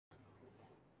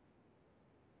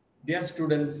Dear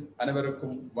students,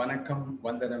 அனைவருக்கும் வணக்கம்,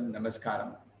 வந்தனம்,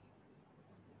 நமஸ்காரம்.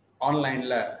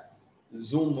 ஆன்லைன்ல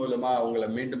ஜூம் மூலமா உங்களை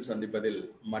மீண்டும் சந்திப்பதில்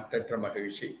மற்றற்ற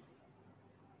மகிழ்ச்சி.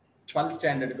 12th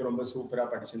ஸ்டாண்டர்டுக்கு ரொம்ப சூப்பரா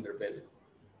படிச்சுட்டு இருப்பேன்.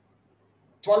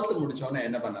 12th முடிச்சோன்னே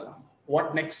என்ன பண்ணலாம்?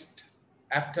 What next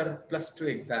after +2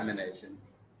 examination.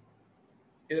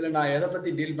 இதில் நான் எதை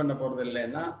பற்றி டீல் பண்ண போகிறது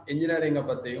இல்லைன்னா இன்ஜினியரிங்கை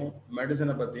பற்றியும்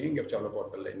மெடிசனை பற்றியும் இங்கே சொல்ல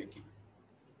போகிறது இல்லை இன்னைக்கு.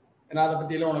 ஏன்னா அதை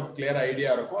பற்றிலாம் உனக்கு கிளியர்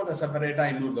ஐடியா இருக்கும். அதை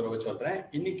செப்பரேட்டாக இன்னொரு தடவை சொல்கிறேன்.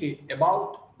 இன்னைக்கு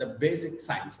about the basic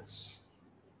sciences.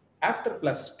 After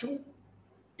 +2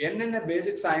 என்னென்ன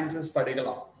பேசிக் சயின்சஸ்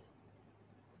படிக்கலாம்,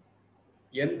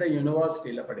 எந்த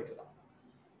யூனிவர்சிட்டியில் படிக்கலாம்,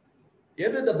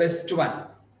 எது த பெஸ்ட் ஒன்,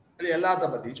 அது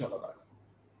எல்லாத்த பற்றியும் சொல்ல வரேன்.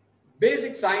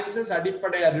 பேசிக் சயின்சஸ்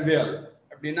அடிப்படை அறிவியல்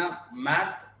அப்படின்னா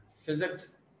math, physics,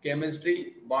 chemistry,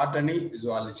 botany,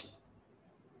 zoology.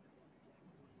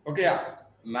 ஓகேயா?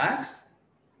 மேத்ஸ்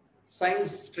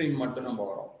சயின்ஸ் ஸ்ட்ரீம் மட்டும் நம்ம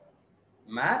வரோம்.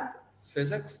 Math,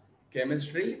 physics,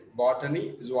 chemistry, botany,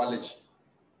 zoology.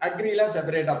 அக்ரில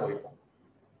செப்பரேட்டா போய்ப்போம்.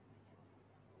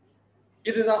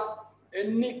 இதுதான்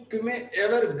என்னைக்குமே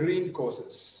எவர் கிரீன்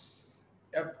கோர்சஸ்,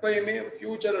 எப்பயுமே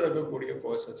ஃபியூச்சர் இருக்கக்கூடிய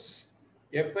கோர்சஸ்,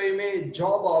 எப்பயுமே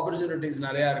ஜாப் ஆப்பர்ச்சுனிட்டிஸ்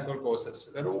நிறைய இருக்கிற கோர்சஸ்.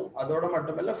 வெறும் அதோட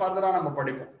மட்டுமில்ல, ஃபர்தரா நம்ம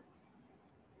படிப்போம்.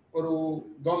 ஒரு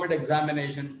கவர்மெண்ட்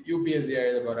எக்ஸாமினேஷன் யூபிஎஸ்சி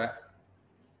எழுத போற,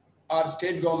 ஆர்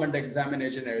ஸ்டேட் கவர்மெண்ட்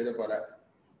எக்ஸாமினேஷன் எழுத போற,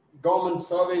 கவர்மெண்ட்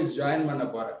சர்வீஸ் ஜாயின் பண்ண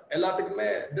போற, எல்லாத்துக்குமே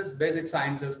this basic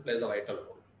sciences place a vital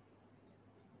role.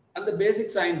 அந்த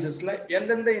பேசிக் சயின்சஸ்ல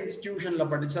எந்தெந்த இன்ஸ்டிடியூஷன்ல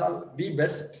படிச்சால் தி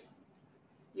பெஸ்ட்,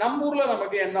 நம்ம ஊர்ல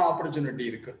நமக்கு என்ன ஆப்பர்ச்சுனிட்டி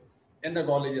இருக்கு, எந்த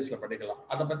காலேஜஸ்ல படிக்கலாம்,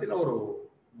 அதை பத்தின ஒரு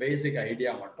பேசிக்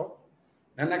ஐடியா மட்டும்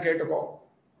என்ன கேட்டுக்கோ.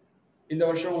 இந்த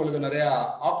வருஷம் உங்களுக்கு நிறைய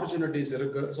ஆப்பர்ச்சுனிட்டிஸ்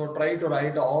இருக்கு. So try to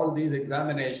right all these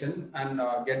examination and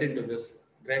get in to this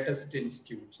greatest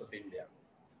institutes of India.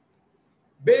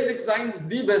 Basic science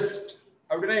the best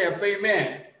அப்படின்னா எப்பயுமே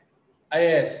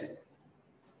IISc,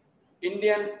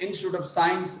 Indian Institute of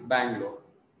Science, Bangalore,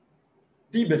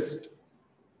 the best.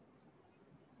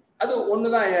 அது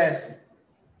ஒண்ணுதான் IISc.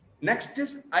 Next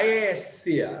is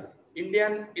IISCR,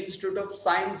 Indian Institute of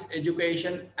Science,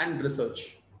 Education and Research.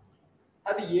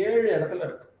 அது 7 இடத்துல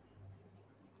இருக்கு.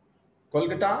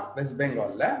 Kolkata west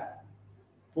பெங்கால்ல,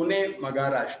 Pune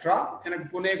Maharashtra. எனக்கு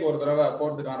புனேக்கு ஒரு தடவை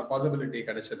போறதுக்கான பாசிபிலிட்டி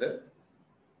கிடைச்சது.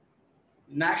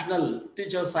 நேஷனல்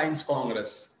டீச்சர் சயின்ஸ்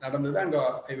காங்கிரஸ் நடந்தது. அங்க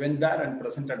I went there and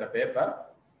presented a paper.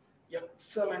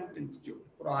 Excellent institute.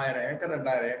 ஒரு 1000 ஏக்கர்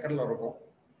 2000 ஏக்கர்ல இருக்கும்.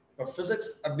 இப்போ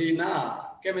பிசிக்ஸ் அப்படின்னா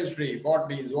கெமிஸ்ட்ரி,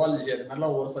 பாட்னி, ஜுவாலஜி, அது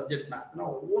மாதிரிலாம் ஒரு சப்ஜெக்ட். மேத்னா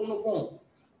ஒவ்வொன்றுக்கும்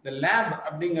இந்த லேப்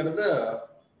அப்படிங்கிறது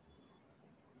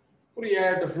ஒரு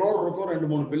 8 ஃப்ளோர் இருக்கும்,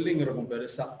 2-3 பில்டிங் இருக்கும்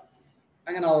பெருசா.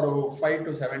 அங்கே நான் ஒரு 5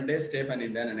 to 7 days ஸ்டே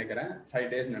பண்ணியிருந்தேன் நினைக்கிறேன். 5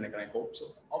 days நினைக்கிறேன். Hope so.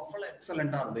 அவ்வளோ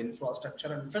எக்ஸலண்டாக இருந்தது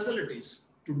infrastructure and facilities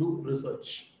to do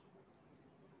research.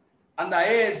 அந்த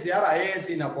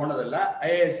ஐஏஎஸ்சி நான் போனதில்லை.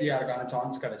 ஐஏஎஸ்சிஆருக்கான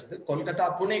சான்ஸ் கிடைச்சது. கொல்கத்தா,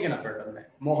 புனேக்கு நான் போயிட்டு இருந்தேன்.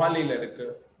 மொஹாலியில் இருக்கு,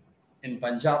 இன்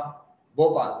பஞ்சாப்.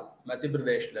 போபால் மத்திய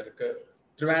பிரதேஷ்ல இருக்கு.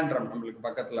 ட்ரிவாண்ட்ரம் நம்மளுக்கு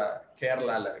பக்கத்தில்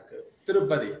கேரளாவில் இருக்கு.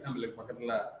 திருப்பதி நம்மளுக்கு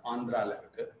பக்கத்தில் ஆந்திராவில்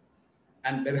இருக்கு.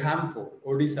 அண்ட் பெர்ஹாம்பூர்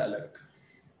ஒடிசாவில் இருக்கு.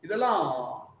 இதெல்லாம்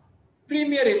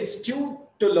Premier Institute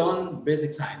to learn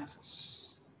basic sciences.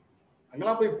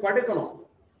 அங்கெல்லாம் போய் படிக்கணும்.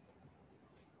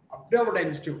 அப்படியே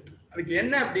இன்ஸ்டியூட். அதுக்கு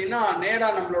என்ன அப்படின்னா நேரா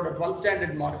நம்மளோட 12th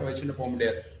ஸ்டாண்டர்ட் மார்க்கை வச்சுட்டு போக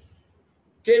முடியாது.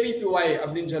 KVPY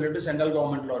அப்படின்னு சொல்லிட்டு சென்ட்ரல்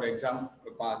கவர்மெண்ட்ல ஒரு எக்ஸாம்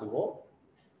அதுவோ,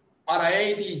 ஆர்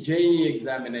IIT JEE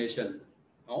எக்ஸாமினேஷன்,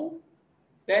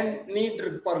 தென் நீட்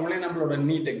இருக்கு பாருங்களே, நம்மளோட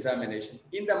நீட் எக்ஸாமினேஷன்.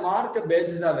 இந்த மார்க்கை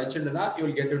பேசிஸா வச்சுட்டு தான் you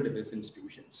will get into this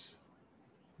institutions.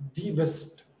 The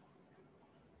best.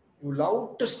 You love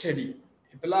to study.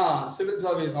 இப்பெல்லாம் சிவில்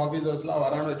சர்வீஸ் ஆஃபீஸர்ஸ்லாம்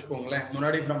வரான்னு வச்சுக்கோங்களேன்.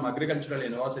 முன்னாடி ஃப்ரம் அக்ரிகல்ச்சரல்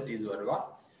யூனிவர்சிட்டிஸ் வருவா.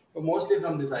 இப்போ மோஸ்ட்லி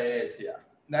ஃப்ரம் திஸ் IISCR.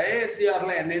 இந்த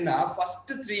IISCRல என்னன்னா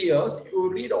first 3 years you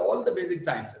read all the basic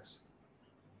sciences.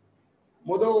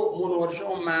 முதல் 3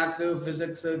 வருஷம் மேத்,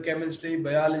 பிசிக்ஸ், கெமிஸ்ட்ரி,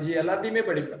 பயாலஜி எல்லாத்தையுமே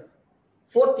படிப்பேன்.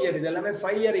 4th year இது எல்லாமே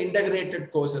 5 year இன்டகிரேட்டட்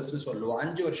கோர்சஸ்ன்னு சொல்லுவோம்.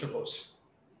 5 வருஷ கோர்ஸ்.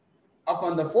 அப்போ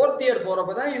அந்த 4th year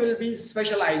போறப்ப தான் you will be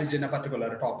specialised in a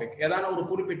particular topic. ஏதாவது ஒரு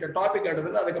குறிப்பிட்ட டாபிக்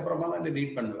எடுத்துட்டு அதுக்கப்புறமா தான் நீ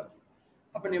ரீட் பண்ணுவேன்.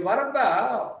 அப்போ நீ வரப்ப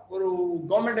ஒரு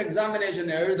கவர்மெண்ட்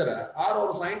எக்ஸாமினேஷன் எழுதுற ஆர்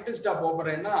ஒரு சயின்டிஸ்டா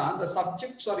போறேன்னா அந்த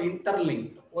சப்ஜெக்ட்ஸ் ஆர்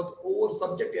இன்டர்லிங்க்ட். ஒவ்வொரு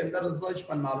சப்ஜெக்ட் எந்த ரிசர்ச்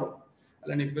பண்ணாலும்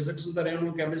அதில் நீ பிசிக்ஸும்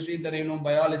தெரியணும், கெமிஸ்ட்ரி தெரியணும்,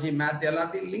 பயாலஜி, மேத்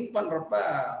எல்லாத்தையும் லிங்க் பண்றப்ப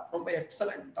ரொம்ப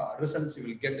எக்ஸலண்டா results you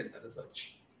will get in the research.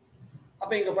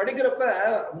 அப்ப இங்க படிக்கிறப்ப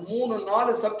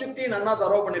 3-4 சப்ஜெக்டையும் நல்லா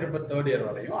தரவு பண்ணிருப்ப 3rd year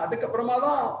வரையும். அதுக்கப்புறமா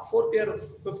தான் 4th year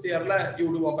 5th yearல you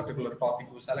to a particular topic,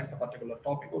 you select a particular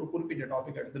topic, ஒரு குறிப்பிட்ட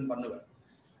டாபிக் எடுத்துன்னு பண்ணுவேன்.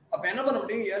 அப்ப என்ன பண்ண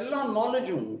முடியும், எல்லா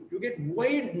நாலேஜும் you get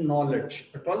white knowledge.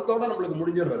 12th நம்மளுக்கு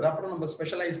முடிஞ்சிடுறது. அப்புறம் நம்ம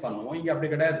ஸ்பெஷலைஸ் பண்ணுவோம். இங்க அப்படி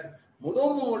கிடையாது.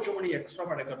 முதல் 3 வருஷம் நீ எக்ஸ்ட்ரா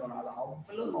படிக்கிறதுனால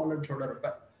அவ்வளோ நாலேஜோட இருப்ப.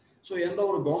 ஸோ எந்த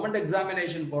ஒரு கவர்மெண்ட்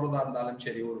எக்ஸாமினேஷன் போகிறதா இருந்தாலும்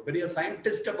சரி, ஒரு பெரிய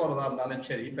சயின்டிஸ்ட்டை போகிறதா இருந்தாலும்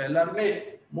சரி, இப்போ எல்லாருமே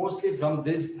mostly from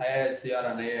this IASC R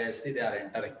NIASC they are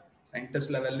entering.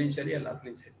 Scientist லெவல்லையும் சரி,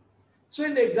 எல்லாத்துலேயும் சரி. ஸோ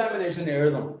இந்த எக்ஸாமினேஷன்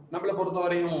எழுதணும். நம்மளை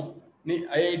பொறுத்தவரையும் நீ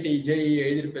IIT JEE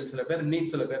எழுதிருப்பேன், சில பேர்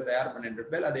நீட் சில பேர் தயார் பண்ணிட்டு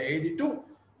இருப்பேன். அதை எழுதிட்டு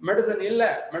மெடிசன் இல்லை,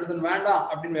 மெடிசன் வேண்டாம்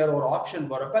அப்படின்னு வேற ஒரு ஆப்ஷன்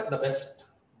போகிறப்ப த பெஸ்ட்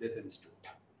திஸ் இன்ஸ்டியூட்,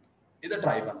 இதை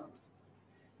ட்ரை பண்ணணும்.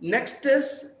 நெக்ஸ்ட்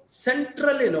இஸ்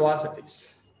சென்ட்ரல் யூனிவர்சிட்டிஸ்,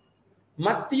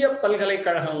 மத்திய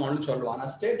பல்கலைக்கழகங்கள்னு சொல்லுவாங்க.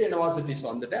 ஸ்டேட் யூனிவர்சிட்டிஸ்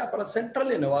வந்துட்டு அப்புறம்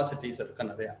சென்ட்ரல் யூனிவர்சிட்டிஸ் இருக்கு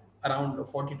நிறையா, அரௌண்ட்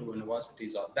 42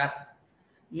 யூனிவர்சிட்டிஸ் ஆர் தேட்.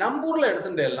 நம்பூர்ல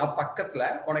எடுத்துட்டு எல்லாம் பக்கத்துல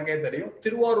உனக்கே தெரியும்,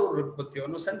 திருவாரூர்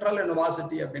 31 சென்ட்ரல்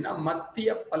யூனிவர்சிட்டி அப்படின்னா மத்திய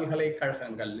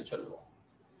பல்கலைக்கழகங்கள்னு சொல்லுவோம்.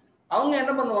 அவங்க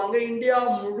என்ன பண்ணுவாங்க, இந்தியா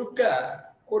முழுக்க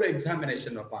ஒரு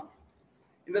எக்ஸாமினேஷன் வைப்பாங்க.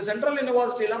 இந்த சென்ட்ரல்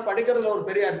யூனிவர்சிட்டி எல்லாம் படிக்கிறதுல ஒரு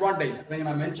பெரிய அட்வான்டேஜ்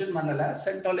நான் மென்ஷன் பண்ணல.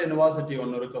 சென்ட்ரல் யூனிவர்சிட்டி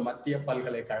ஒன்று இருக்கு, மத்திய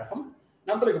பல்கலைக்கழகம்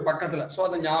நம்மளுக்கு பக்கத்துல. ஸோ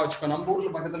அதை ஞாபகம் வச்சுக்கோ, நம்ம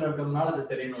ஊர்ல பக்கத்துல இருக்கிறதுனால அது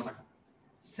தெரியணும் உனக்கு.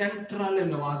 சென்ட்ரல்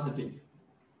யூனிவர்சிட்டி,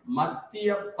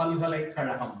 மத்திய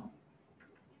பல்கலைக்கழகம்.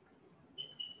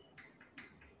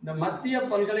 இந்த மத்திய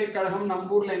பல்கலைக்கழகம்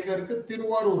நம்ம ஊர்ல எங்க இருக்கு,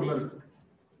 திருவாரூர்ல இருக்கு.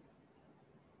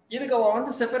 இதுக்கு அவன்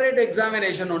வந்து செப்பரேட்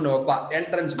எக்ஸாமினேஷன் ஒன்று வைப்பா,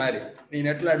 என்ட்ரன்ஸ் மாதிரி. நீ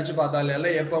நெட்ல அடிச்சு பார்த்தாலே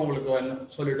எல்லாம் எப்போ உங்களுக்கு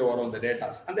சொல்லிட்டு வரும் இந்த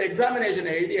டேட்டாஸ். அந்த எக்ஸாமினேஷன்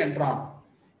எழுதி என்ட்ரான்.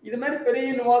 இது மாதிரி பெரிய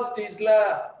யூனிவர்சிட்டிஸ்ல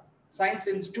சயின்ஸ்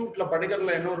இன்ஸ்டியூட்ல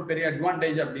படிக்கிறதுல என்ன ஒரு பெரிய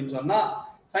அட்வான்டேஜ் அப்படின்னு சொன்னா,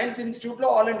 சயின்ஸ் இன்ஸ்டியூட்ல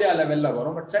ஆல் இண்டியா லெவல்ல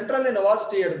வரும். பட் சென்ட்ரல்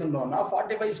யூனிவர்சிட்டி எடுத்துட்டோம்னா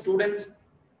 45 ஸ்டூடெண்ட்ஸ்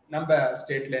நம்ம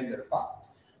ஸ்டேட்ல இருந்து இருப்பா,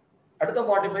 அடுத்த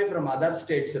 45 ஃப்ரம் அதர்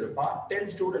ஸ்டேட்ஸ் இருப்பா, 10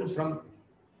 students from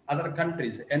other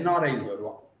countries NRIs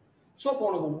வருவான். ஸோ இப்போ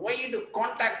உனக்கு வைடு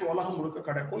கான்டாக்ட் உலகம் முழுக்க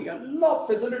கிடைக்கும். எல்லா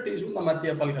ஃபெசிலிட்டிஸும் இந்த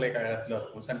மத்திய பல்கலைக்கழகத்தில்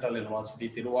இருக்கும். சென்ட்ரல் யூனிவர்சிட்டி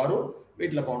திருவாரூர்,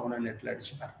 வீட்டில் போகணும்னு நெட்டில்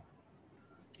அடிச்சுப்பார்.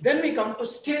 Then we come to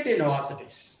state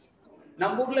universities.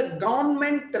 நம்ம ஊர்ல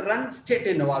government run state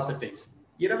universities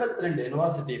 22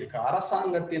 university இருக்கு,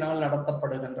 அரசாங்கத்தினால்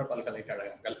நடத்தப்படுகின்ற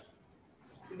பல்கலைக்கழகங்கள்.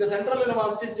 இந்த சென்ட்ரல்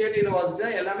யூனிவர்சிட்டி, ஸ்டேட்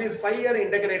யூனிவர்சிட்டி எல்லாமே 5 year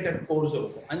இன்டகிரேட்டட் கோர்ஸ்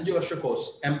இருக்கும், 5 வருஷ course,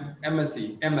 MSc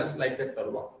MS like that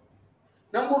தருவாங்க.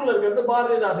 நம்ம ஊர்ல இருக்கிறது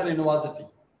Bharathidasan university,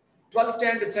 12th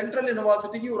standard central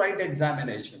யூனிவர்சிட்டிக்கு right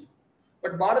examination.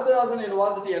 But Bharathidasan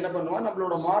university என்ன பண்ணுவா,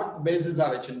 நம்மளோட மார்க் பேசிஸா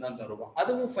வச்சுன்னு தான் தருவோம்.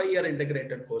 அதுவும் 5 year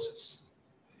இன்டகிரேட்டட் கோர்சஸ்.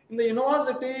 இந்த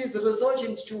யூனிவர்சிட்டிஸ் ரிசர்ச்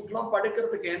இன்ஸ்டிடியூட்லாம்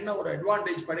படிக்கிறதுக்கு என்ன ஒரு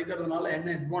அட்வான்டேஜ், படிக்கிறதுனால என்ன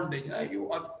advantage, you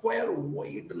acquire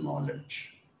white knowledge.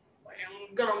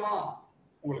 பயங்கரமா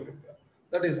உங்களுக்கு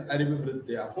தட் இஸ் அறிவு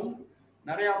விருத்தியாகும்.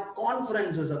 நிறைய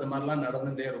கான்ஃபரன்சஸ் அது மாதிரிலாம்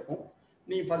நடந்துட்டே இருக்கும்.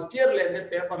 நீ ஃபர்ஸ்ட் இயர்ல இருந்தே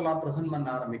பேப்பர்லாம் ப்ரெசென்ட் பண்ண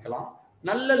ஆரம்பிக்கலாம்,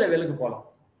 நல்ல லெவலுக்கு போகலாம்.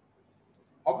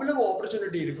 அவ்வளவு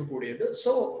ஆப்பர்ச்சுனிட்டி இருக்கக்கூடியது.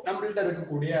 ஸோ நம்மள்ட்ட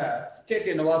இருக்கக்கூடிய ஸ்டேட்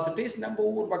யூனிவர்சிட்டிஸ் நம்ம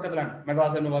ஊர் பக்கத்துல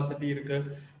மெட்ராஸ் யூனிவர்சிட்டி இருக்கு,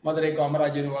 மதுரை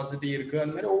காமராஜ் யூனிவர்சிட்டி இருக்கு,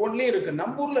 அந்த மாதிரி ஒவ்வொன்றிலையும் இருக்கு.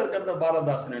 நம்ம ஊர்ல இருக்கிறது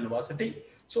Bharathidasan university.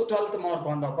 So 12th mark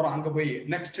வந்த அப்புறம் அங்கே போய்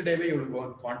நெக்ஸ்ட் டேவே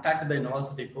கான்டாக்ட் த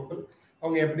யூனிவர்சிட்டி பீப்புள்.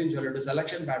 அவங்க எப்படின்னு சொல்லிட்டு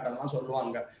செலெக்ஷன் பேட்டர்ன்லாம்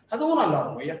சொல்லுவாங்க. அதுவும் நல்லா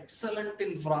இருக்கும். எக்ஸலண்ட்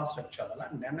இன்ஃப்ராஸ்ட்ரக்சர்,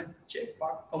 அதெல்லாம் நினைச்சே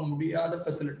பார்க்க முடியாத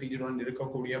ஃபெசிலிட்டிஸ்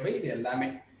இருக்கக்கூடியவை இது எல்லாமே.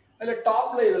 அதில்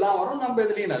டாப்ல இதெல்லாம் வரும், நம்ம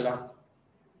இதுலயும் நல்லா இருக்கும்.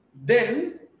 தென்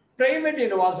பிரைவேட்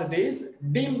யூனிவர்சிட்டிஸ்,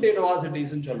 டீம்டு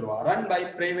யூனிவர்சிட்டிஸ் சொல்லுவா, ரன் பை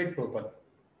பிரைவேட் பீப்புள்.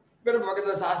 வெறும்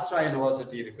பக்கத்துல சாஸ்திரா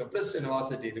யூனிவர்சிட்டி இருக்கு, பிரிஸ்ட்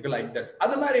யூனிவர்சிட்டி இருக்கு, லைக் தட்.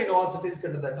 அது மாதிரி யூனிவர்சிட்டிஸ்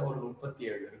கிட்டத்தட்ட ஒரு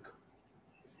 37 இருக்கு.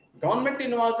 கவர்மெண்ட்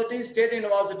யூனிவர்சிட்டி, ஸ்டேட்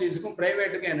யூனிவர்சிட்டிஸ்க்கும்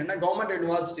பிரைவேட்டுக்கும் என்னன்னா, கவர்மெண்ட்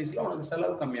யூனிவர்சிட்டிஸ்ல உனக்கு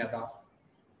செலவு கம்மியா தான்.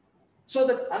 ஸோ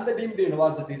தட் அந்த deemed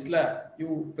யூனிவர்சிட்டிஸ்ல you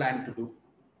plan to two.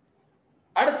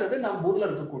 அடுத்தது நம்ம ஊர்ல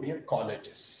இருக்கக்கூடிய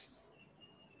காலேஜஸ்.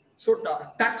 ஸோ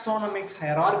டாக்ஸானமிக்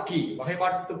ஹைரார்கி,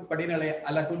 வகைப்பாட்டு படிநிலை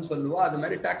அழகுன்னு சொல்லுவா, அது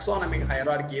மாதிரி டாக்ஸானமிக்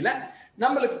ஹைரார்கியில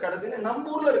நம்மளுக்கு கடைசியில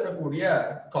நம்ம ஊர்ல இருக்கக்கூடிய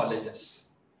காலேஜஸ்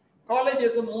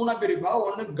 3 பிரிப்பா.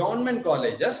 ஒன்னு கவர்மெண்ட்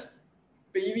காலேஜஸ்,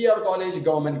 இப்போ EVR காலேஜ்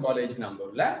கவர்மெண்ட் காலேஜ் நம்ம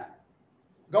ஊர்ல.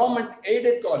 Government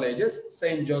aided colleges,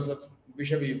 Saint Joseph,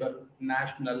 bishop Heber,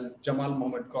 national, Jamal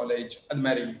Mohammed college, அது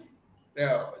மாதிரி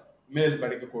மேல்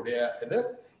படிக்கக்கூடிய இது.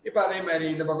 இப்போ அதே மாதிரி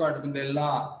இந்த பக்கம் எடுத்துட்டு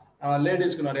எல்லாம்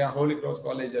லேடிஸ்க்கு நிறைய ஹோலி கிராஸ்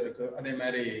காலேஜ் இருக்கு, அதே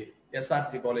மாதிரி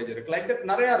SRC காலேஜ் இருக்கு, லைக் தட்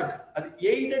நிறைய இருக்கு. அது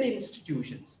எய்டட்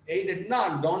இன்ஸ்டிடியூஷன்ஸ். எய்டட்னா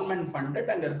கவர்மெண்ட் ஃபண்டட்,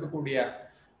 அங்க இருக்கக்கூடிய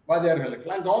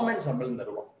வாத்தியார்களுக்கெல்லாம் கவர்மெண்ட் சம்பளம்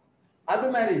தருவோம், அது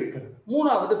மாதிரி இருக்குது.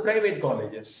 3வது பிரைவேட்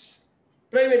காலேஜஸ்.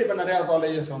 பிரைவேட் இப்போ நிறைய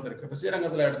காலேஜஸ் வந்திருக்கு. இப்போ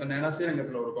ஸ்ரீரங்கத்தில் எடுத்தோம்னா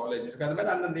ஸ்ரீரங்கத்தில் ஒரு காலேஜ் இருக்கு, அது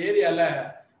மாதிரி அந்தந்த ஏரியால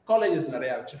காலேஜஸ்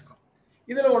நிறைய வச்சிருக்கோம்.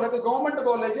 இதுல உனக்கு கவர்மெண்ட்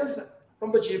காலேஜஸ்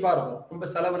ரொம்ப சீப்பா இருக்கும், ரொம்ப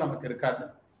செலவு நமக்கு இருக்காது.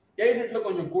 எய்டட்ல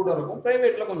கொஞ்சம் கூட இருக்கும்,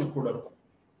 பிரைவேட்ல கொஞ்சம் கூட இருக்கும்,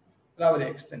 அதாவது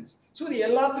எக்ஸ்பென்ஸ். ஸோ இது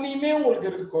எல்லாத்துலேயுமே உங்களுக்கு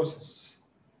இருக்கு கோர்சஸ்.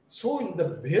 ஸோ இந்த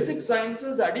பேசிக்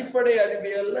சயின்சஸ், அடிப்படை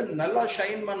அறிவியல்ல நல்லா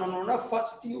ஷைன் பண்ணணும்னா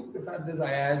first you prefer this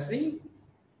IISc,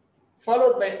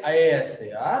 followed by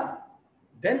IIScr,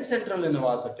 then central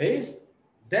universities,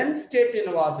 then state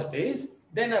universities,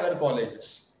 Then our colleges.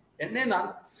 என்னன்னா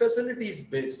facilities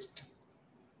based.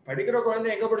 படிக்கிற குழந்தை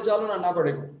எங்க படிச்சாலும் நல்லா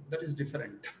படிக்கும். That is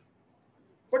different.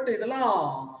 பட் இதெல்லாம்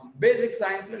பேசிக்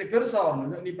சயின்ஸ்ல நீ பெருசா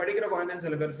வரணும். நீ படிக்கிற குழந்தை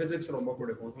சில பேர் பிசிக்ஸ் ரொம்ப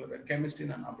பிடிக்கும், சில பேர் கெமிஸ்ட்ரி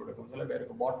நல்லா பிடிக்கும், சில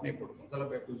பேருக்கு பாட்னி பிடிக்கும், சில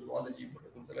பேருக்கு ஜுவாலஜி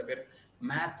பிடிக்கும், சில பேர்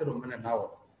மேத் ரொம்ப நல்லா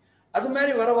வரும். அது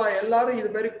மாதிரி வரவா எல்லாரும்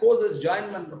இது மாதிரி கோர்சஸ் ஜாயின்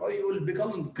பண்றப்போ யூ வில்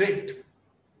பிகம் கிரேட்.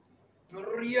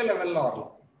 பெரிய லெவல்ல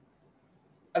வரலாம்.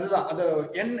 அதுதான் அது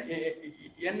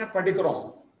என்ன படிக்கிறோம்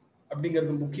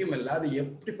அப்படிங்கிறது முக்கியம் இல்லை, அது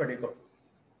எப்படி படிக்கிறோம்.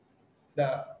 The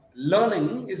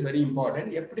learning is very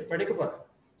important. எப்படி படிக்க போற.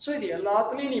 ஸோ இது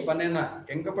எல்லாத்துலேயும் நீ பண்ணேன்னா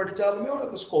எங்க படிச்சாலுமே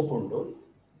உனக்கு ஸ்கோப் உண்டு.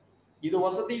 இது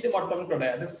வசதி இது மட்டும்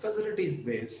கிடையாது. ஃபெசிலிட்டிஸ்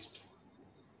பேஸ்ட்,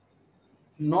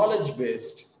 நாலேஜ்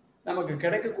பேஸ்ட், நமக்கு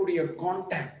கிடைக்கக்கூடிய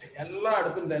கான்டாக்ட் எல்லா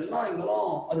இடத்துல எல்லாம்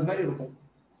இங்கெல்லாம் அது மாதிரி இருக்கும்.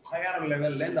 ஹையர்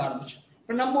லெவல்லேருந்து ஆரம்பிச்சு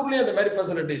இப்போ நம்ம ஊர்லேயும் அந்த மாதிரி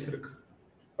ஃபெசிலிட்டிஸ் இருக்கு.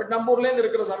 பட் நம்ம ஊர்லேருந்து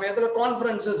இருக்கிற சமயத்தில்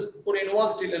கான்ஃபரன்சஸ் ஒரு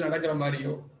யூனிவர்சிட்டியில் நடக்கிற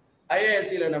மாதிரியோ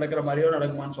ஐஏஎஸ்சியில் நடக்கிற மாதிரியோ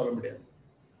நடக்குமான்னு சொல்ல முடியாது.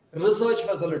 ரிசர்ச்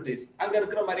ஃபெசிலிட்டிஸ் அங்கே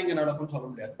இருக்கிற மாதிரி இங்கே நடக்கும்னு சொல்ல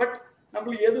முடியாது. பட்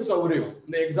நம்மளுக்கு எது சௌகரியம்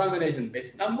இந்த எக்ஸாமினேஷன் பேஸ்.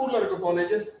 நம்ம ஊர்ல இருக்க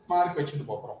காலேஜஸ் மார்க் வச்சுட்டு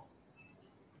போகிறோம்.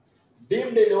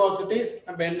 டீம்டு யூனிவர்சிட்டிஸ்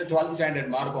நம்ம என்ன 12th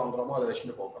ஸ்டாண்டர்ட் மார்க் வாங்குறோமோ அதை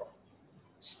வச்சுட்டு போகிறோம்.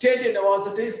 ஸ்டேட்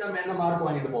யூனிவர்சிட்டிஸ் நம்ம என்ன மார்க்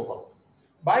வாங்கிட்டு போகிறோம்.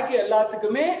 பாக்கி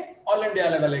எல்லாத்துக்குமே ஆல் இண்டியா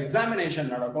லெவல்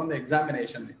எக்ஸாமினேஷன் நடக்கும். அந்த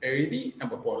எக்ஸாமினேஷன் எழுதி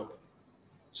நம்ம போகிறது.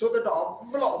 ஸோ தட்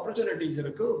அவ்வளோ ஆப்பர்ச்சுனிட்டிஸ்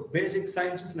இருக்கு. பேசிக்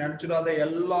சயின்சஸ் நடிச்சிடாத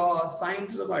எல்லா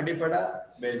சயின்ஸுக்கும் அடிப்படை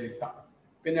பேசிக் தான்.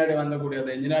 பின்னாடி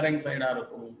வந்தக்கூடியது இன்ஜினியரிங் சைடா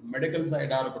இருக்கட்டும், மெடிக்கல்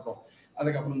சைடா இருக்கட்டும்,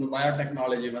 அதுக்கப்புறம் இந்த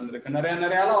பயோடெக்னாலஜி வந்திருக்கு,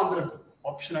 நிறையாலாம் வந்திருக்கு.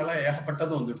 ஆப்ஷனலா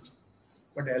ஏகப்பட்டதும் வந்துருச்சு.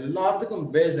 பட் எல்லாத்துக்கும்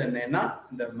பேஸ் என்னன்னா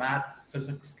இந்த math,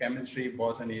 physics, chemistry,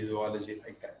 botany, zoology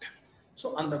like that. So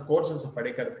அந்த கோர்சஸ்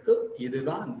படிக்கிறதுக்கு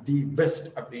இதுதான் தி பெஸ்ட்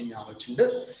அப்படின்னு நான் வச்சுட்டு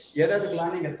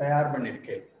எதுக்கெல்லாம் நீங்க தயார்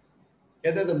பண்ணியிருக்கேன்,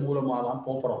 எது மூலமாலாம்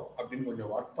போகிறோம் அப்படின்னு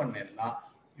கொஞ்சம் ஒர்க் பண்ணிருந்தா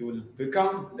you will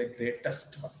become the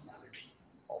greatest personality.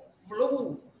 அவ்வளோ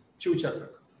ஃபியூச்சர்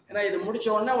இருக்கு. ஏன்னா இது முடிச்ச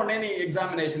உடனே நீ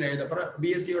எக்ஸாமினேஷன் எழுதப்பற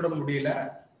பிஎஸ்சியோட முடியல,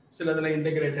 சிலதுல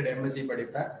இன்டெகிரேட்டட் எம்எஸ்சி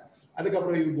படிப்பேன்.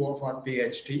 அதுக்கப்புறம் யூ கோ ஃபார்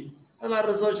பிஹெச்டி. அதெல்லாம்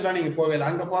ரிசர்ச்லாம் நீங்க போகல.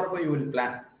 அங்க போறப்போ யூ வில்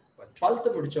பிளான். 12th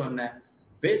முடிச்ச உடனே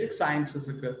பேசிக்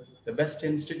சயின்சஸுக்கு த பெஸ்ட்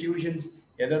இன்ஸ்டிடியூஷன்ஸ்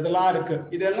எதெல்லாம் இருக்கு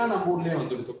இதெல்லாம் நம்ம ஊர்லயே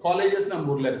வந்துருக்கு. காலேஜஸ்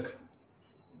நம்ம ஊர்ல இருக்கு,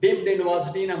 டீம்டு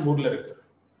யூனிவர்சிட்டி நம்ம ஊர்ல இருக்கு,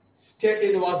 ஸ்டேட்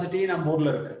யூனிவர்சிட்டி நம்ம ஊர்ல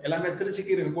இருக்கு. எல்லாமே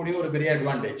திருச்சிக்கு இருக்கக்கூடிய ஒரு பெரிய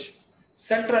அட்வான்டேஜ்.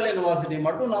 சென்ட்ரல் யூனிவர்சிட்டி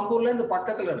மட்டும் நம்ம ஊர்ல இருந்து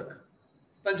பக்கத்துல இருக்கு.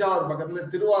 தஞ்சாவூர் பக்கத்துல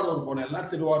திருவாரூர் போனேன்னா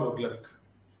திருவாரூர்ல இருக்கு.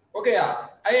 ஓகேயா?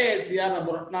 ஐஏஎஸ்சியா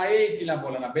நான் ஐஐடிலாம்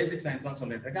போல, நான் பேசிக் சயின்ஸ் தான்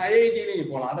சொல்லிட்டு இருக்கேன். ஐஐடியில நீ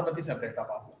போகலாம், அதை பத்தி செப்பரேட்டா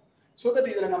பார்ப்போம். ஸோ தட்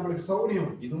இதுல நம்மளுக்கு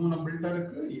சௌகரியம். இதுவும் நம்மள்ட்ட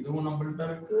இருக்கு, இதுவும் நம்மள்ட்ட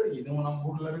இருக்கு, இதுவும் நம்ம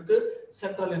ஊர்ல இருக்கு.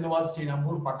 சென்ட்ரல் யூனிவர்சிட்டி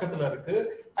நம்ம ஊர் பக்கத்துல இருக்கு.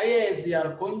 ஐஏஎஸ்சிஆர்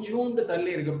கொஞ்சோண்டு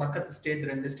தள்ளி இருக்கு, பக்கத்து ஸ்டேட்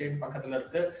 2 ஸ்டேட் பக்கத்துல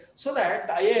இருக்கு. ஸோ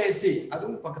தட் ஐஏஎஸ்சி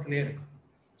அதுவும் பக்கத்துலயே இருக்கு.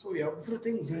 So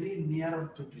everything very near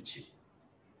to Trichy.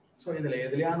 So இதுல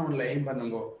எதுலையான ஒன்றுல எய்ம்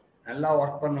பண்ணுங்க, நல்லா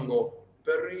ஒர்க் பண்ணுங்க,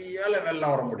 பெரிய லெவல்ல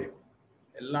வர முடியும்.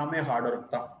 எல்லாமே ஹார்ட்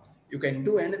ஒர்க் தான். You can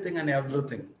do anything and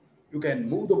everything. You can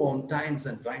move the mountains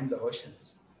and Rhine the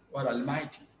oceans. You are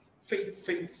almighty.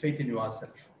 Faith in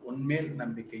yourself. உன்மேல்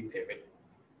நம்பிக்கை தேவை.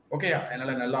 ஓகே,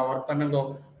 அதனால நல்லா ஒர்க் பண்ணுங்க.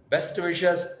 Best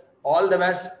wishes, all the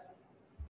best.